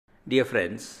Dear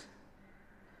friends,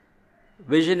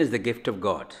 vision is the gift of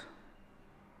God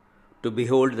to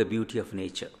behold the beauty of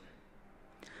nature.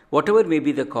 Whatever may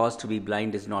be the cause to be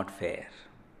blind is not fair,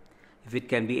 if it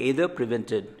can be either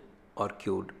prevented or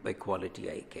cured by quality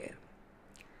eye care.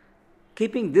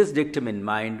 Keeping this dictum in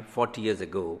mind, 40 years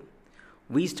ago,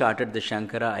 we started the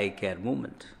Sankara eye care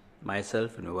movement.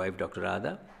 Myself and my wife, Dr.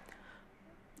 Radha,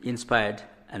 inspired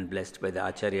and blessed by the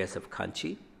Acharyas of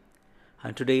Kanchi,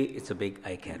 and today it's a big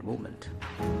eye care movement.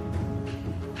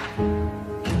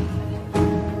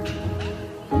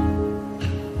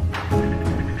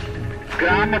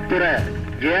 கிராமப்புற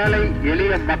ஏழை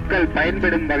எளிய மக்கள்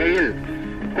பயன்படும் வகையில்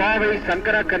கோவை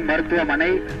சங்கரா கண்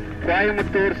மருத்துவமனை,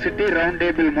 Coimbatore city round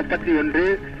table 31,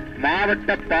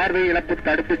 மாவட்ட பார்வை இழப்பு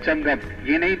தடுப்பு சங்கம்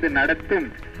இணைந்து நடத்தும்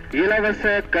இலவச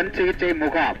கண் சிகிச்சை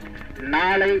முகாம்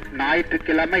நாளை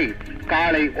ஞாயிற்றுக்கிழமை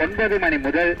காலை 9 மணி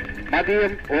முதல்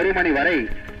மதியம் 1 மணி வரை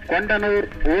கொண்டனூர்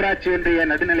ஊராட்சி ஒன்றிய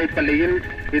நடுநிலைப்பள்ளியில்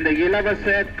இந்த இலவச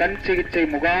கண் சிகிச்சை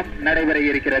முகாம் நடைபெற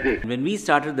இருக்கிறது. When we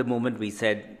started the movement, we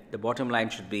said the bottom line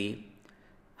should be,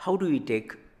 how do we take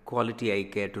quality eye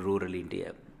care to rural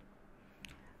India?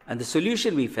 And the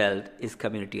solution we felt is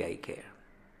community eye care.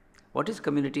 What is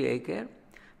community eye care?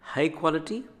 High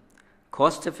quality,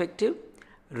 cost effective,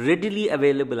 readily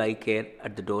available eye care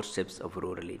at the doorsteps of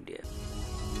rural India.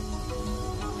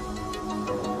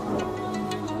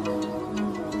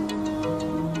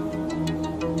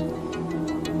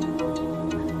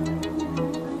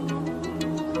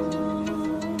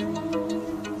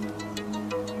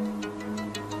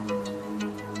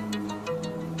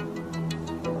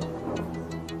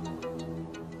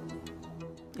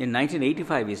 In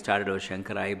 1985, we started our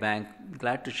Sankara Eye Bank.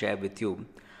 Glad to share with you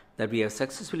that we have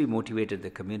successfully motivated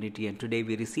the community, and today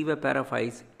we receive a pair of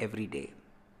eyes every day.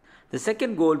 The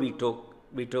second goal we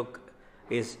took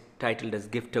is titled as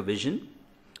Gift of Vision.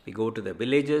 We go to the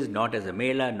villages, not as a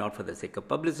mela, not for the sake of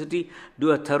publicity, do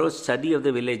a thorough study of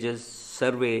the villages,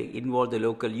 survey, involve the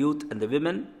local youth and the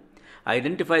women,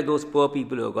 identify those poor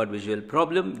people who have got visual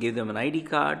problem, give them an ID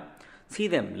card, see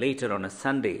them later on a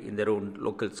Sunday in their own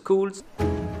local schools.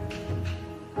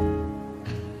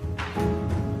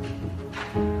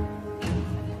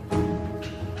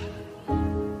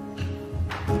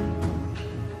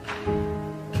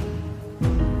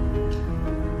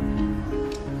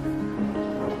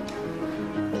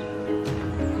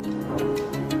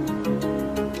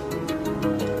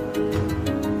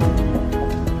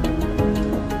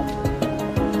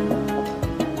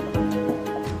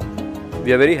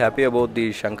 We are very happy about the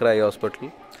Sankara Eye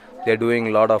Hospital. They are doing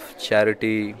a lot of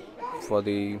charity for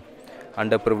the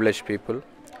underprivileged people,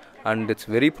 and it's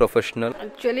very professional.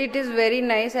 Actually, it is very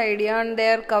nice idea, and they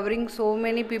are covering so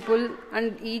many people,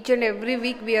 and each and every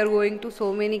week we are going to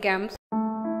so many camps.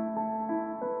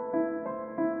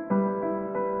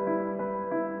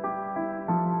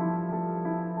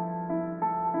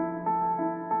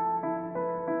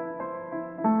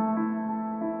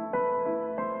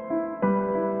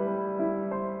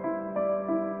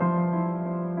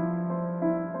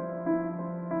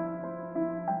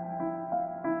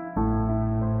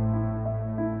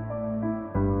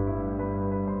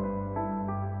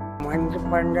 ಮಂಜು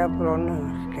ಪಂಡಪುರನು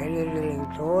தெரியல,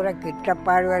 சோற கிட்ட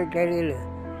பார்வையில் தெரியல,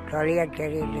 தொலைய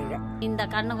தெரியல. இந்த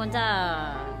கண்ணு கொஞ்சம்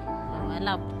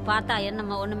எல்லாம் பார்த்தா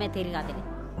என்ன ஒன்றுமே தெரியாது.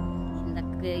 இந்த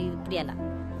இப்படியெல்லாம்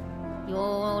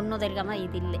ஒன்றும் தெரியாம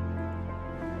இது இல்லை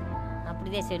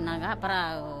அப்படிதான் சொன்னாங்க. அப்புறம்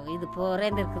இது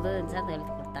போறேன்னு இருக்குதுன்னு சொல்லி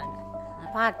எழுதி கொடுத்தாங்க.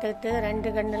 பார்த்துட்டு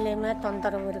 2 கண்ணுலேயுமே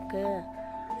தொந்தரவு இருக்குது,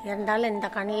 இருந்தாலும் இந்த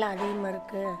கண்ணில் அதிகமாக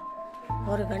இருக்குது,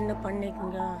 ஒரு கண்ணு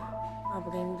பண்ணிக்கோங்க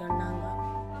அப்படின்னு சொன்னாங்க.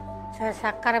 சரி,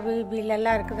 சக்கரை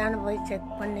பிபிலெல்லாம் இருக்குதான்னு போய் செக்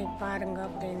பண்ணி பாருங்க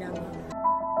அப்படின்னாங்க.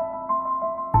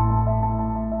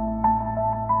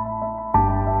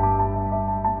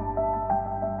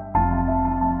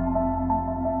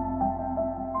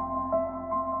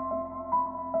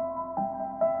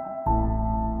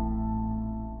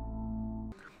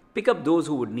 Pick up those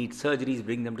who would need surgeries,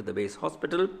 bring them to the base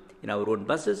hospital in our own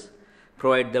buses,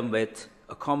 provide them with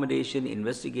accommodation,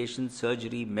 investigation,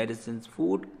 surgery, medicines,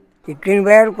 food. இத்தனை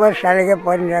பேருக்கு ஒரு சலுகை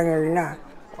பண்ணுறாங்க, இல்லைன்னா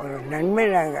ஒரு நன்மை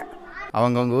தாங்க.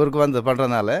 அவங்கவுங்க ஊருக்கு வந்து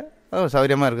பண்ணுறதுனால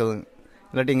சௌகரியமாக இருக்குதுங்க.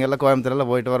 இல்லாட்டி இங்கெல்லாம் கோயம்புத்தூரெல்லாம்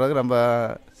போயிட்டு வர்றதுக்கு ரொம்ப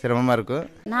சிரமமாக இருக்கும்.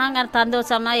 நாங்கள்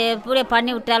சந்தோஷமாக எப்படியே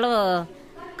பண்ணி விட்டாலும்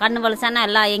கண்ணு வலிசானா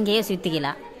எல்லாம் எங்கேயோ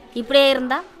சுற்றிக்கலாம். இப்படியே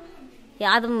இருந்தால்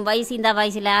அதுவும் வயசு இந்த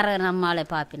வயசில் யாரும் நம்மளை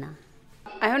பார்ப்பினா.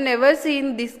 I have never seen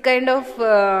this kind of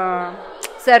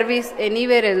service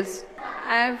anywhere else.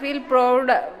 I feel proud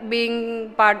being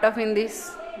part of in this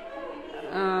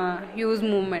huge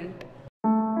movement.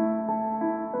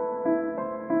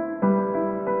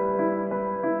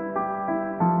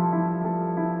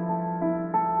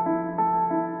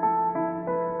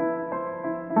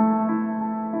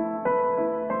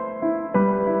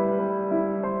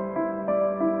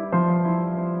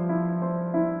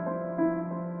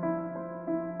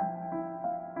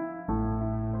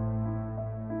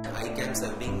 Eye camps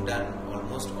are being done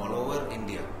almost all over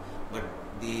India, but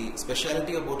the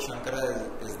speciality about Sankara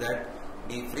is that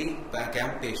the free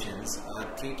camp patients are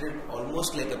treated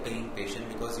almost like a paying patient,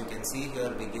 because you can see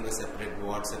here we give a separate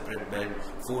ward, separate bed,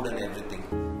 food and everything.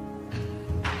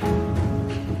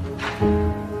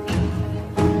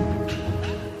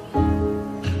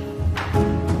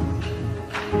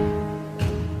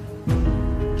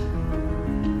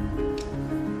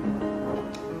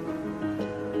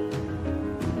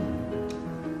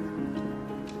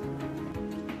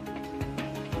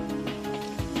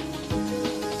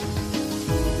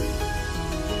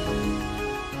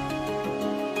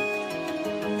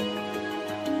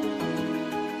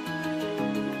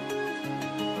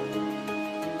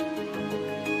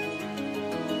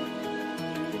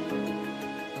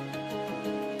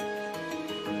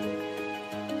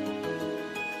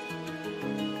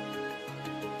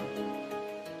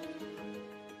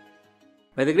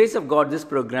 By the grace of God, this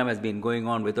program has been going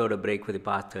on without a break for the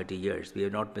past 30 years. We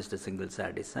have not missed a single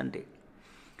Saturday, Sunday.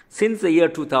 Since the year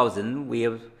 2000, we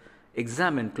have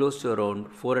examined close to around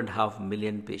 4.5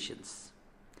 million patients,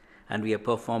 and we have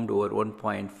performed over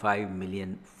 1.5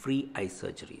 million free eye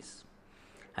surgeries.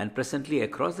 And presently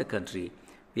across the country,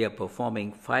 we are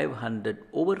performing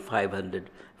over 500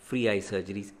 free eye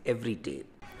surgeries every day.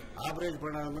 Operate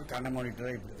பண்ணாமல் கண்ணை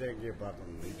மானிட்டரை இப்படி தான் இங்கே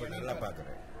பார்க்கணும். இப்போ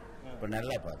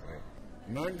நல்லா பார்க்குறேன்.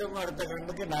 மீண்டும் அடுத்த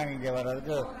கண்ணுக்கு நாங்கள் இங்கே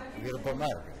வர்றதுக்கு விருப்பமாக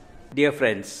இருக்கு. Dear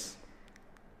friends,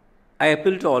 I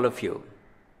appeal to all of you.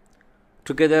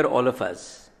 Together, all of us,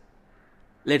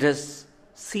 let us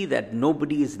see that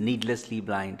nobody is needlessly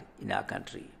blind in our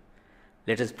country.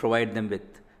 Let us provide them with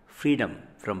freedom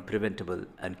from preventable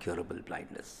and curable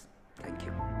blindness. Thank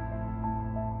you.